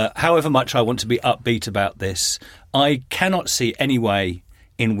 however much I want to be upbeat about this, I cannot see any way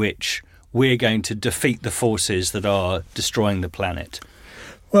in which we're going to defeat the forces that are destroying the planet.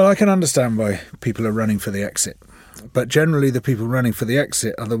 Well, I can understand why people are running for the exit. But generally the people running for the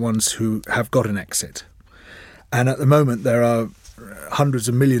exit are the ones who have got an exit. And at the moment there are hundreds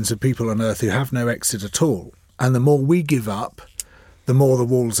of millions of people on Earth who have no exit at all. And the more we give up, the more the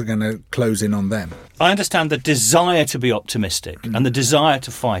walls are going to close in on them. I understand the desire to be optimistic and the desire to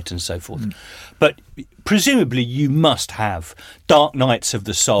fight and so forth. But presumably you must have dark nights of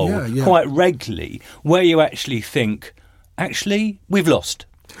the soul quite regularly where you actually think, actually, we've lost.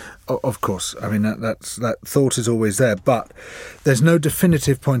 Of course. I mean, that thought is always there, but there's no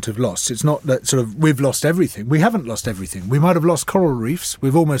definitive point of loss. It's not that sort of we've lost everything. We haven't lost everything. We might have lost coral reefs.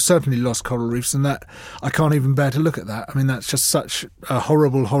 We've almost certainly lost coral reefs, and that I can't even bear to look at that. I mean, that's just such a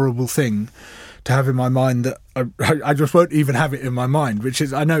horrible, horrible thing to have in my mind that I just won't even have it in my mind, which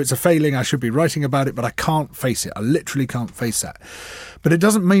is, I know it's a failing. I should be writing about it, but I can't face it. I literally can't face that. But it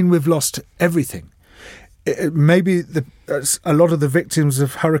doesn't mean we've lost everything. Maybe a lot of the victims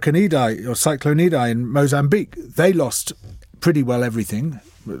of Hurricane Idai or Cyclone Idai in Mozambique, they lost pretty well everything.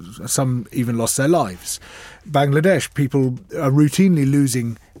 Some even lost their lives. Bangladesh, people are routinely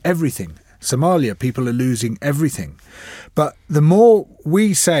losing everything. Somalia, people are losing everything. But the more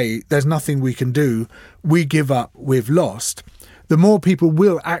we say there's nothing we can do, we give up, we've lost, the more people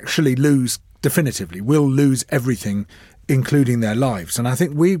will actually lose definitively, will lose everything, including their lives. And I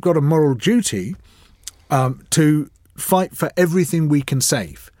think we've got a moral duty to fight for everything we can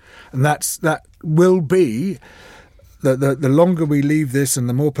save. And that will be, the longer we leave this and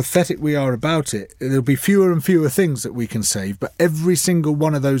the more pathetic we are about it, there'll be fewer and fewer things that we can save. But every single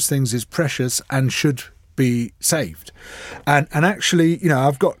one of those things is precious and should be saved. And actually,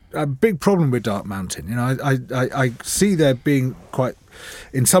 I've got a big problem with Dark Mountain. I see there being quite,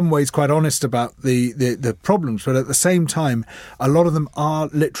 in some ways, quite honest about the problems, but at the same time, a lot of them are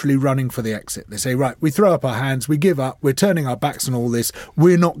literally running for the exit. They say, right, we throw up our hands, we give up, we're turning our backs on all this,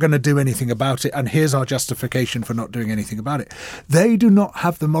 we're not going to do anything about it, and here's our justification for not doing anything about it. They do not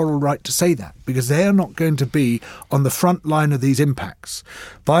have the moral right to say that, because they are not going to be on the front line of these impacts.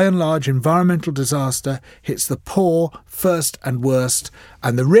 By and large, environmental disaster hits the poor first and worst,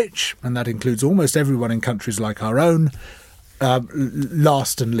 and the rich, and that includes almost everyone in countries like our own,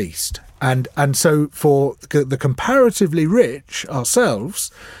 last and least. And so for the comparatively rich, ourselves,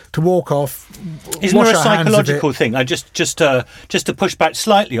 to walk off, isn't there a psychological thing? I just to push back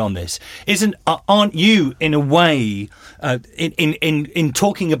slightly on this, aren't you in a way in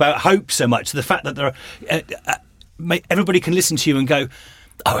talking about hope so much, the fact that there are everybody can listen to you and go,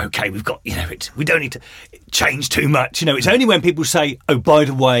 oh, okay, we've got, we don't need to change too much. It's only when people say, oh, by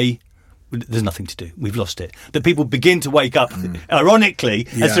the way, there's nothing to do, we've lost it, that people begin to wake up, ironically,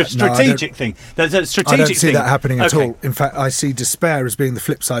 as a strategic thing. There's a strategic thing. I don't see that happening at all. In fact, I see despair as being the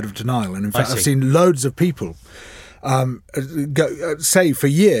flip side of denial. And in fact, I've seen loads of people say for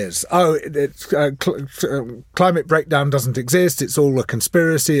years, climate breakdown doesn't exist, it's all a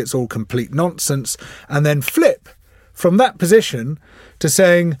conspiracy, it's all complete nonsense, and then flip from that position to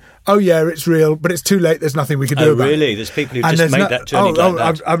saying, oh yeah, it's real, but it's too late, there's nothing we can do about it. Oh really? There's people who've just made that journey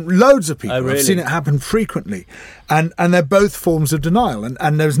like that? Loads of people. Oh, really? I've seen it happen frequently. And they're both forms of denial.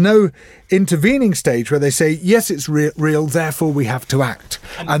 And there's no intervening stage where they say, yes, it's real, therefore we have to act.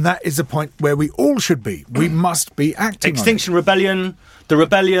 And that is the point where we all should be. We must be acting Extinction on it. Rebellion, the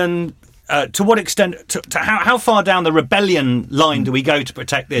rebellion... to what extent, how far down the rebellion line do we go to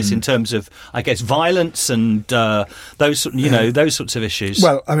protect this in terms of, I guess, violence and those sorts of issues?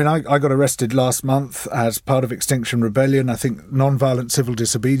 Well, I mean, I got arrested last month as part of Extinction Rebellion. I think non-violent civil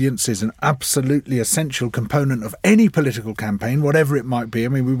disobedience is an absolutely essential component of any political campaign, whatever it might be. I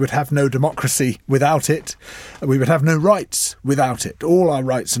mean, we would have no democracy without it. We would have no rights without it. All our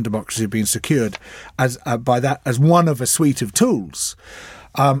rights and democracy have been secured as one of a suite of tools.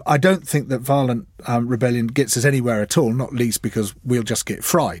 I don't think that violent rebellion gets us anywhere at all, not least because we'll just get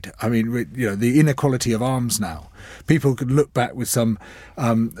fried. I mean, the inequality of arms now. People could look back with some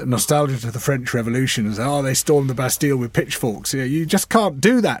nostalgia to the French Revolution and say, oh, they stormed the Bastille with pitchforks. You just can't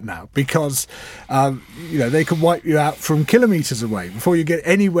do that now because, they can wipe you out from kilometres away before you get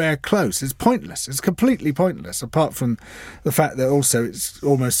anywhere close. It's pointless. It's completely pointless, apart from the fact that also it's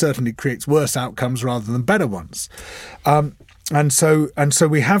almost certainly creates worse outcomes rather than better ones. And so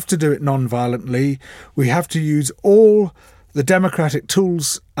we have to do it non-violently. We have to use all the democratic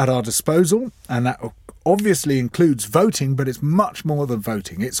tools at our disposal, and that obviously includes voting, but it's much more than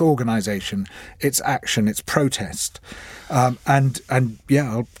voting. It's organisation, it's action, it's protest. And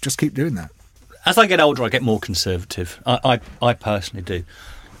I'll just keep doing that. As I get older, I get more conservative. I personally do.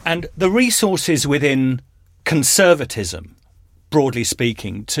 And the resources within conservatism, broadly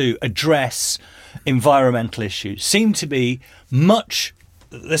speaking, to address environmental issues seem to be much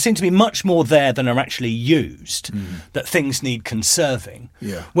more there than are actually used, that things need conserving.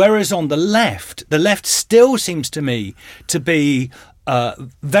 Yeah. Whereas on the left still seems to me to be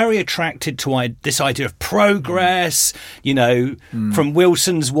very attracted to this idea of progress, from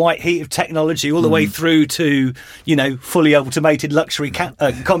Wilson's white heat of technology all the way through to, fully automated luxury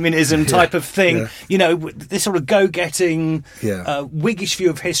communism type of thing. Yeah. This sort of go-getting, Whiggish view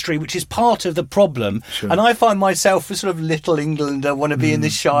of history, which is part of the problem. Sure. And I find myself a sort of little Englander, want to be in the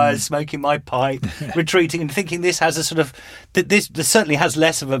Shires, smoking my pipe, retreating and thinking this has a sort of, this certainly has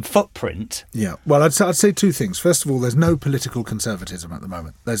less of a footprint. Yeah. Well, I'd say two things. First of all, there's no political conservatism at the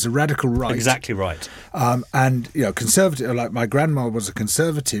moment. There's a radical right. Exactly right. And, conservative, like my grandma was a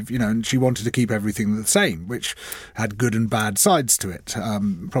conservative, and she wanted to keep everything the same, which had good and bad sides to it.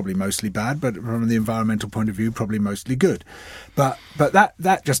 Probably mostly bad, but from the environmental point of view, probably mostly good. But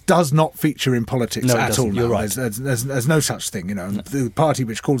that just does not feature in politics at all. You're right. There's no such thing, The party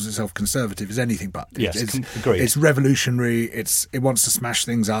which calls itself conservative is anything but. Yes, agreed. It's revolutionary. It wants to smash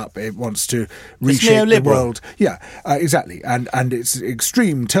things up. It wants to reshape the world. Yeah, exactly. And it's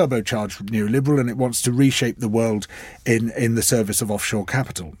extreme turbocharged neoliberal, and it wants to reshape the world in the service of offshore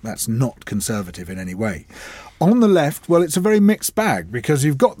capital. That's not conservative in any way. On the left, well, it's a very mixed bag because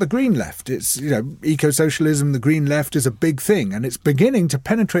you've got the green left. It's, eco-socialism, the green left is a big thing, and it's beginning to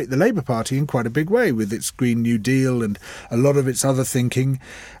penetrate the Labour Party in quite a big way with its Green New Deal and a lot of its other thinking.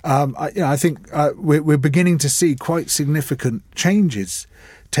 I think we're beginning to see quite significant changes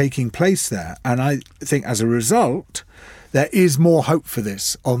taking place there. And I think as a result, there is more hope for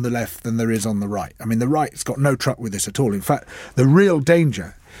this on the left than there is on the right. I mean, the right's got no truck with this at all. In fact, the real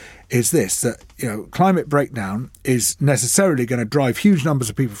danger is this, that climate breakdown is necessarily going to drive huge numbers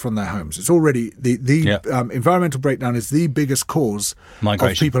of people from their homes. It's already the environmental breakdown is the biggest cause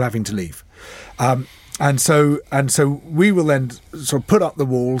of people having to leave. And so we will then sort of put up the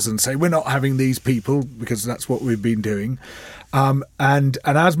walls and say we're not having these people because that's what we've been doing. And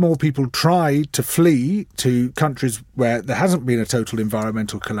as more people try to flee to countries where there hasn't been a total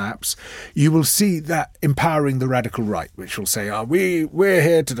environmental collapse, you will see that empowering the radical right, which will say, we're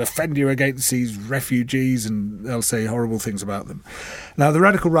here to defend you against these refugees, and they'll say horrible things about them. Now, the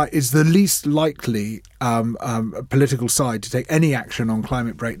radical right is the least likely political side to take any action on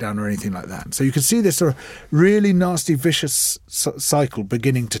climate breakdown or anything like that. So you can see this sort of really nasty, vicious cycle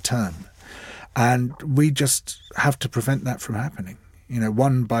beginning to turn. And we just have to prevent that from happening.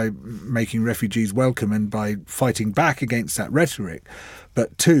 One, by making refugees welcome and by fighting back against that rhetoric,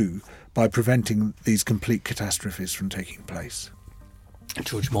 but two, by preventing these complete catastrophes from taking place.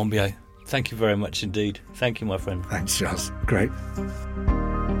 George Monbiot, thank you very much indeed. Thank you, my friend. Thanks, Giles. Great.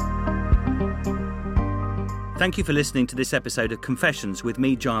 Thank you for listening to this episode of Confessions with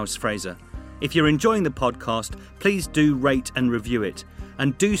me, Giles Fraser. If you're enjoying the podcast, please do rate and review it.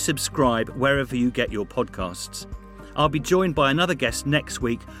 And do subscribe wherever you get your podcasts. I'll be joined by another guest next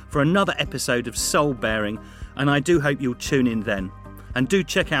week for another episode of Soul Bearing, and I do hope you'll tune in then. And do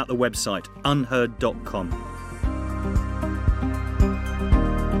check out the website unheard.com.